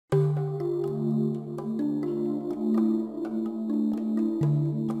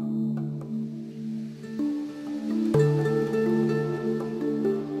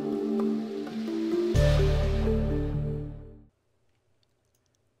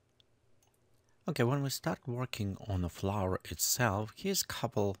Okay, when we start working on the flower itself, here's a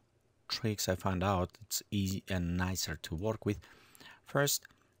couple tricks I found out. It's easy and nicer to work with. First,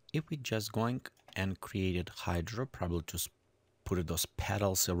 if we just going and created Hydra, probably just put those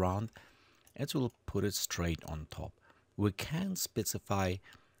petals around, it will put it straight on top. We can specify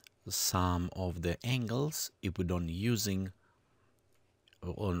some of the angles if we don't using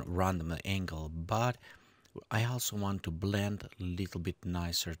on random angle, but I also want to blend a little bit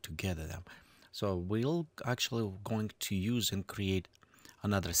nicer together them. So we'll actually going to use and create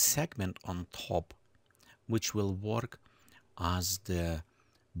another segment on top, which will work as the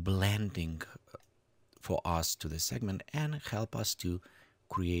blending for us to the segment and help us to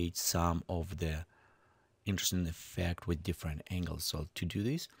create some of the interesting effect with different angles. So to do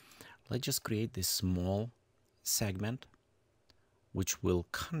this, let's just create this small segment which will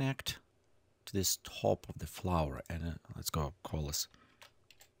connect to this top of the flower, and let's go call this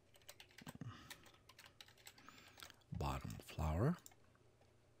bottom flower.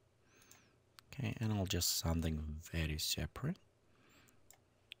 Okay, and I'll just something very separate.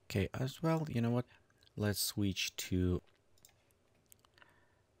 Okay, as well, you know what, let's switch to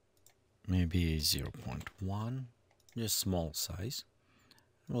maybe 0.1, just small size.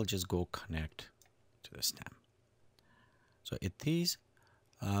 We'll just go connect to the stem. So it is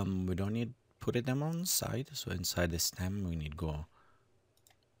we don't need put it them on the side. So inside the stem we need go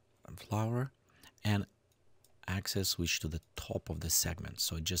on flower and axis switch to the top of the segment.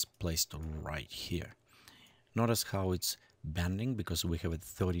 So just placed right here. Notice how it's bending because we have a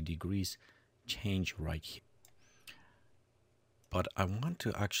 30 degrees change right here. But I want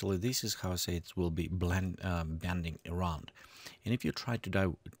to actually, this is how I say it will be bending around. And if you try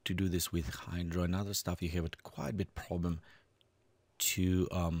to do this with Hydra and other stuff, you have a quite a bit problem to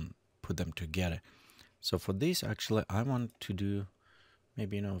put them together. So for this, actually, I want to do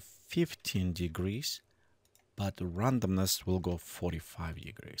maybe 15 degrees, but the randomness will go 45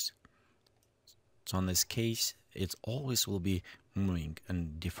 degrees. So in this case, it always will be moving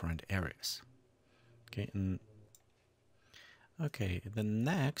in different areas. Okay, and okay, then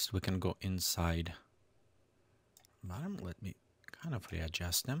next we can go inside bottom. Let me kind of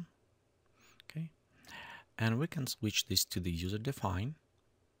readjust them. Okay, and we can switch this to the user define.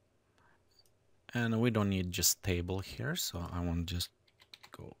 And we don't need just table here, so I want to just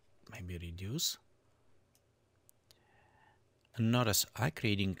go maybe reduce. And notice I'm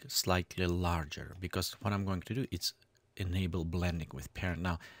creating slightly larger because what I'm going to do is enable blending with parent.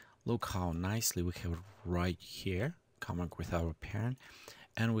 Now look how nicely we have it right here coming with our parent,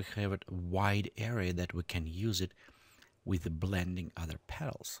 and we have a wide area that we can use it with the blending other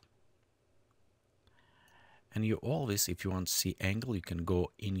petals. And you always, if you want to see angle, you can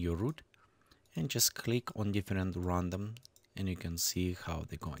go in your root and just click on different random and you can see how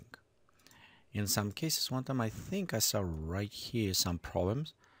they're going. In some cases, one time I think I saw right here some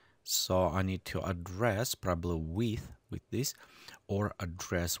problems, so I need to address probably width with this or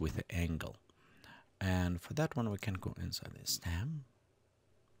address with the angle. And for that one, we can go inside the stem,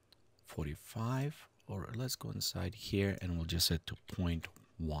 45, or let's go inside here and we'll just set to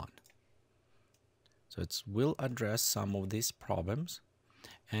 0.1. So it will address some of these problems.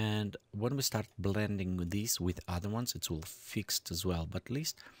 And when we start blending these with other ones, it will fix as well. But at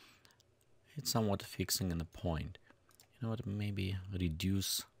least it's somewhat fixing in the point. You know what, maybe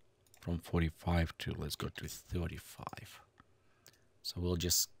reduce from 45 to, let's go to 35. So we'll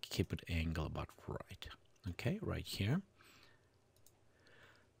just keep it angle about right. Okay, right here.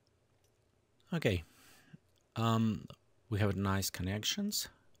 Okay, we have nice connections.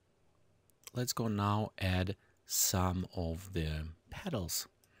 Let's go now add some of the petals.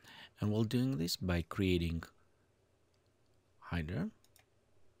 And we're doing this by creating Hydra.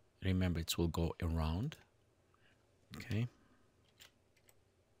 Remember, it will go around. Okay.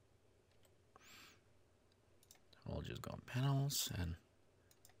 We'll just go on panels and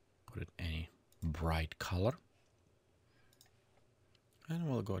put it any bright color. And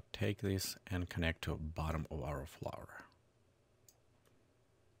we'll go take this and connect to the bottom of our flower.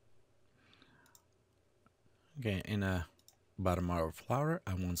 Okay, in a bottom of our flower,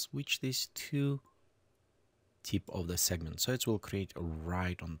 I want to switch this to tip of the segment, so it will create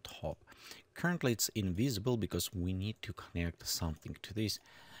right on top. Currently it's invisible because we need to connect something to this,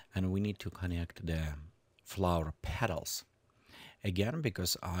 and we need to connect the flower petals. Again,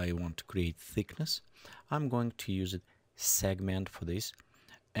 because I want to create thickness, I'm going to use it segment for this,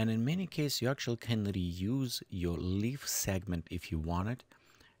 and in many cases you actually can reuse your leaf segment if you want it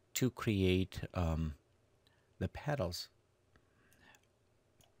to create the petals.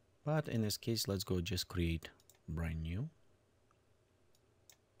 But in this case, let's go just create brand new.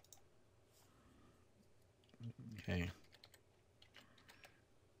 Okay.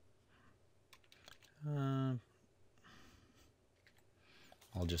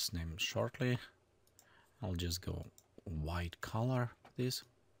 I'll just name it shortly. I'll just go white color for this.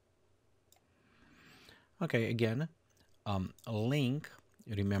 Okay, again, a link.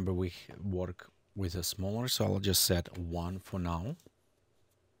 Remember, we work with a smaller, so I'll just set 1 for now.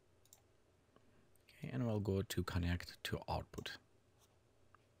 Okay, and we'll go to connect to output.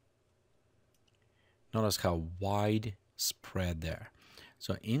 Notice how wide spread there.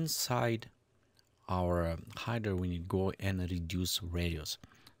 So inside our header, we need to go and reduce radius.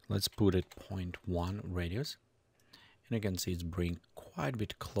 Let's put it 0.1 radius. And you can see it's bring quite a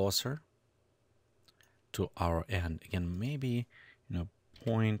bit closer to our end. Again, maybe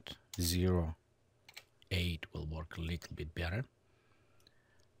 0.08 will work a little bit better.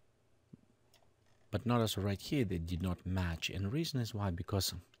 But notice right here they did not match, and the reason is why,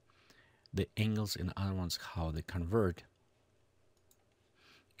 because the angles in other ones, how they convert.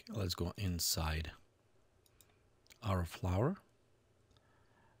 Okay, let's go inside our flower,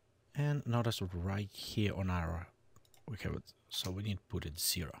 and notice right here on our we have it, so we need to put it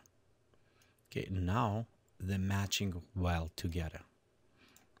 0. Okay, now they're matching well together.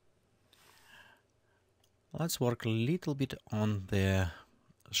 Let's work a little bit on the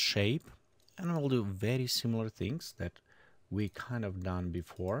shape, and we'll do very similar things that we kind of done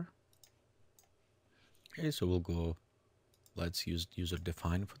before. Okay, so we'll go, let's use user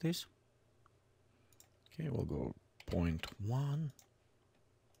define for this. Okay, we'll go 0.1.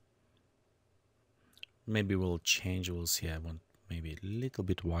 Maybe we'll change, we'll see, I want maybe a little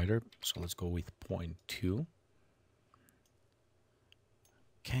bit wider, so let's go with 0.2.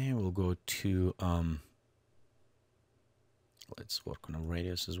 Okay, we'll go to let's work on a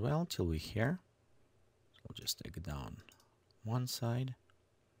radius as well till we're here. So we'll just take it down one side,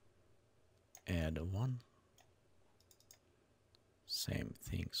 add one. Same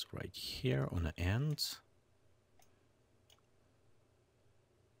things right here on the ends.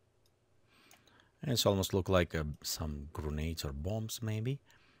 And it's almost look like some grenades or bombs maybe.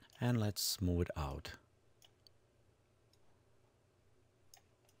 And let's move it out.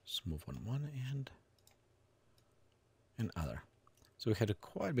 Smooth on one end and other. So we had a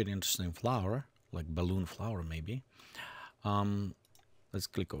quite a bit interesting flower, like balloon flower maybe. Let's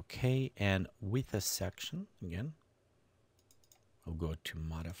click OK, and with a section again, I'll go to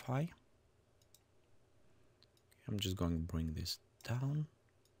modify. I'm just going to bring this down,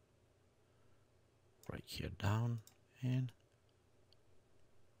 right here down, and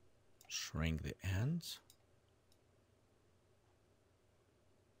shrink the ends.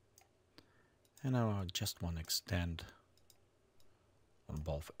 And now I just want to extend on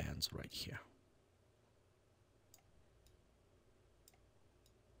both ends right here.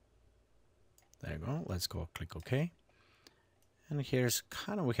 There you go. Let's go click OK. And here's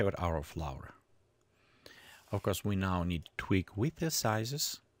kind of we have our flower. Of course, we now need to tweak with the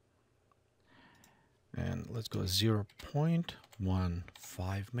sizes. And let's go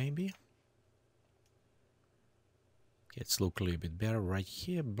 0.15 maybe. It's look a little bit better right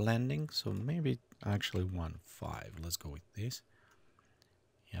here, blending. So maybe actually 1.5. Let's go with this.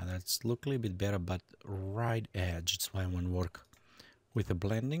 Yeah, that's look a little bit better, but right edge. That's why I want to work with the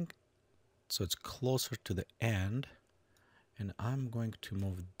blending. So it's closer to the end. And I'm going to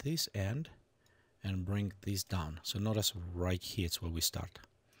move this end and bring this down. So notice right here, it's where we start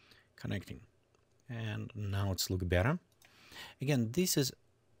connecting. And now it's look better. Again, this is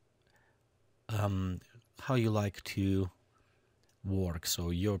how you like to work. So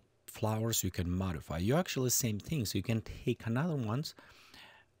your flowers you can modify. You actually same thing. So you can take another ones,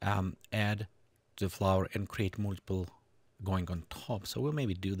 add to the flower and create multiple going on top. So we'll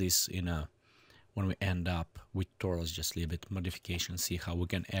maybe do this in a when we end up with tutorials, just a little bit modification, see how we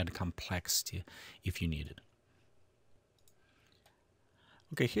can add complexity if you need it.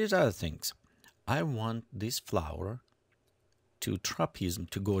 Okay, here's other things. I want this flower to trapezium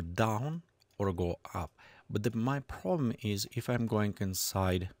to go down or go up. But my problem is if I'm going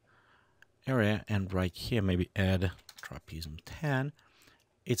inside area and right here maybe add trapezium 10,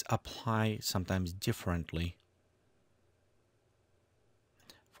 it's apply sometimes differently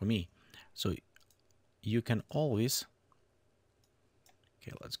for me. So you can always,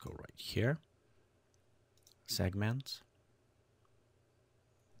 okay, let's go right here, segments.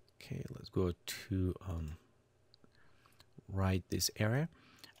 Okay, let's go to right this area.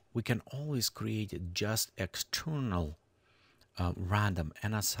 We can always create just external random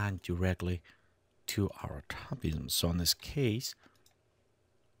and assign directly to our trapezium. So in this case,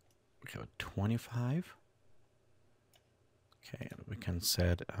 we have 25. Okay, and we can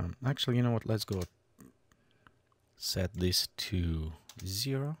set, actually, you know what, let's go set this to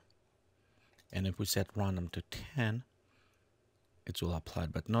 0, and if we set random to 10, it will apply.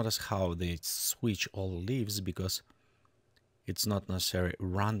 But notice how they switch all leaves, because it's not necessarily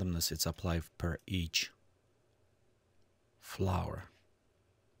randomness, it's applied per each flower.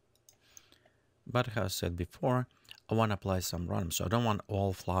 But as I said before, I want to apply some random, so I don't want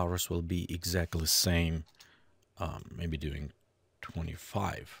all flowers will be exactly the same. Maybe doing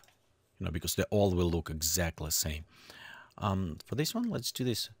 25, because they all will look exactly the same. For this one, let's do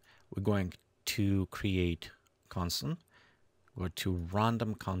this. We're going to create constant, go to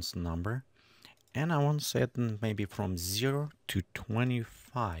random constant number, and I want to set maybe from 0 to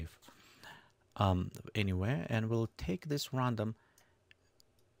 25 anywhere, and we'll take this random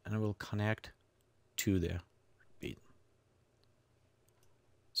and we'll connect to the bit.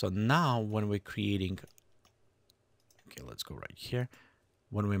 So now when we're creating, okay, let's go right here.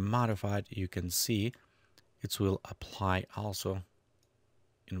 When we modify it, you can see it will apply also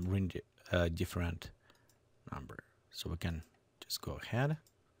in different number. So we can just go ahead,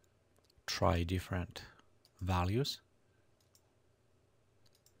 try different values,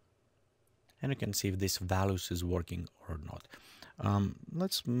 and you can see if this values is working or not.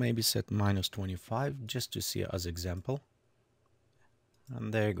 Let's maybe set -25 just to see as example.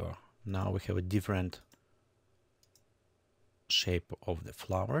 And there you go. Now we have a different shape of the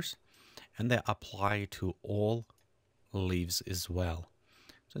flowers, and they apply to all leaves as well.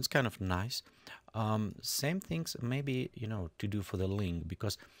 So it's kind of nice. Same things maybe, to do for the link,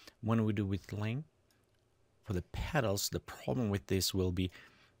 because when we do with link for the petals, the problem with this will be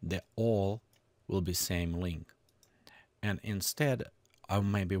they all will be same link. And instead, I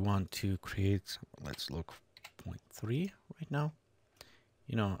maybe want to create, let's look 0.3 right now.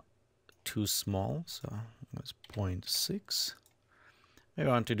 Too small, so let's 0.6. Maybe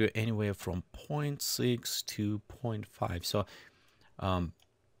I want to do anywhere from 0.6 to 0.5. So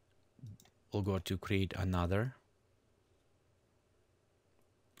we'll go to create another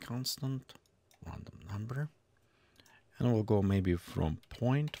constant random number, and we'll go maybe from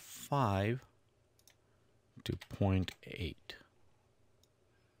 0.5 to 0.8,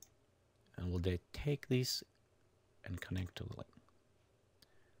 and we'll then take this and connect to the link.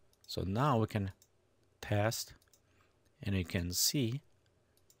 So now we can test, and you can see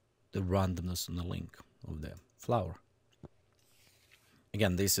the randomness on the link of the flower.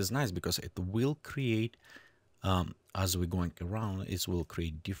 Again, this is nice because it will create, as we're going around, it will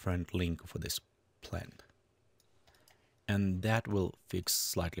create different link for this plant. And that will fix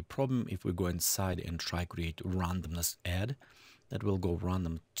slightly problem if we go inside and try create randomness add. That will go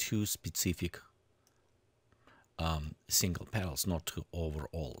random to specific single petals, not to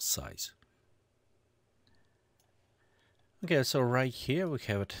overall size. Okay, so right here we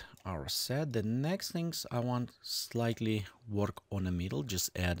have it our set. The next things I want slightly work on the middle, just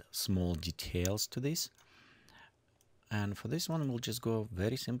add small details to this. And for this one, we'll just go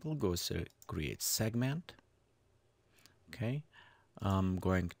very simple, go to create segment. Okay, I'm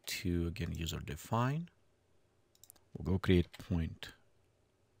going to again user define. We'll go create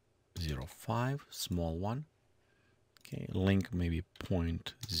 0.05, small one. Okay, link maybe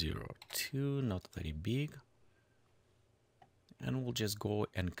 0.02, not very big. And we'll just go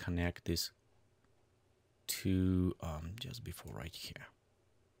and connect this to just before right here,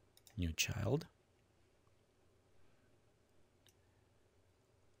 new child.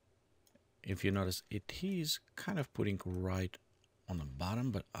 If you notice, it is kind of putting right on the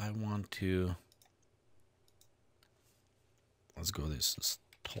bottom, but I want to, let's go this is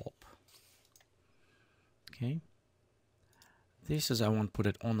top. Okay, this is, I want to put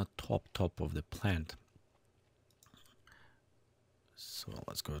it on the top of the plant. So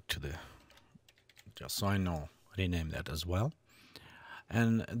let's go to the, just so I know, rename that as well.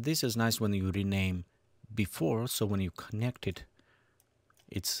 And this is nice when you rename before, so when you connect it,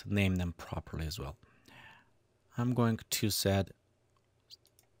 it's name them properly as well. I'm going to set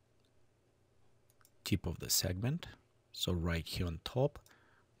tip of the segment. So right here on top,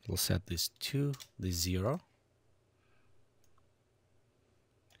 we'll set this to the 0.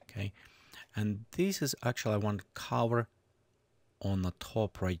 Okay, and this is actually I want cover on the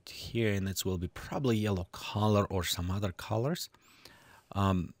top right here, and it will be probably yellow color or some other colors.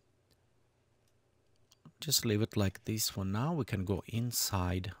 Just leave it like this for now. We can go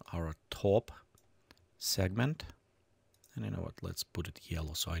inside our top segment, and you know what, let's put it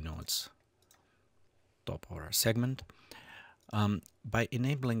yellow so I know it's top of our segment. By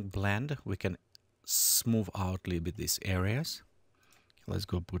enabling blend, we can smooth out a little bit these areas. Let's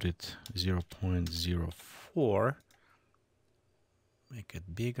go put it 0.04, make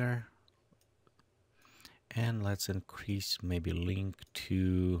it bigger, and let's increase maybe link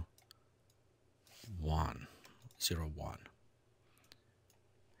to 1, 0, 1.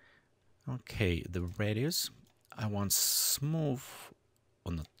 Okay, the radius, I want smooth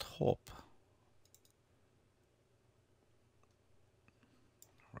on the top.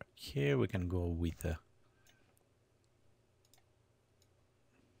 Right here we can go with a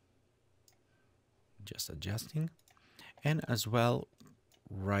just adjusting, and as well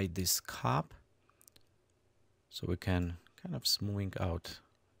write this cup so we can kind of smoothing out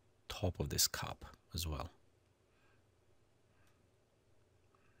top of this cup as well.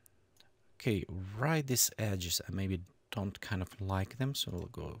 Okay, right these edges, I maybe don't kind of like them, so we'll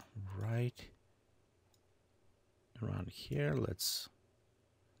go right around here. Let's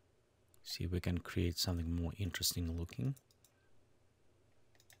see if we can create something more interesting looking.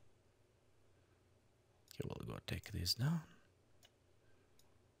 Okay, we'll go take this down.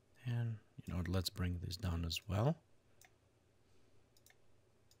 And you know what, let's bring this down as well.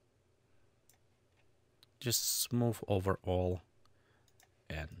 Just smooth over all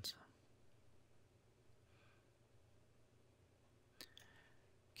ends.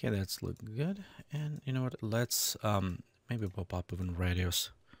 Okay, that's look good. And you know what, let's maybe pop up even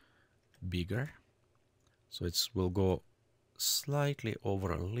radius bigger. So it's will go slightly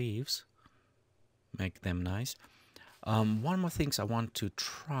over leaves, make them nice. One more thing I want to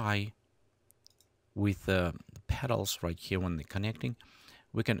try with the petals right here when they're connecting.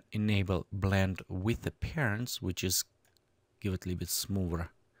 We can enable blend with appearance, which is give it a little bit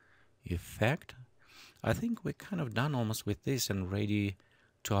smoother effect. I think we're kind of done almost with this and ready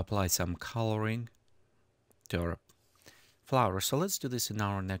to apply some coloring to our flower. So let's do this in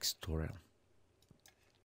our next tutorial.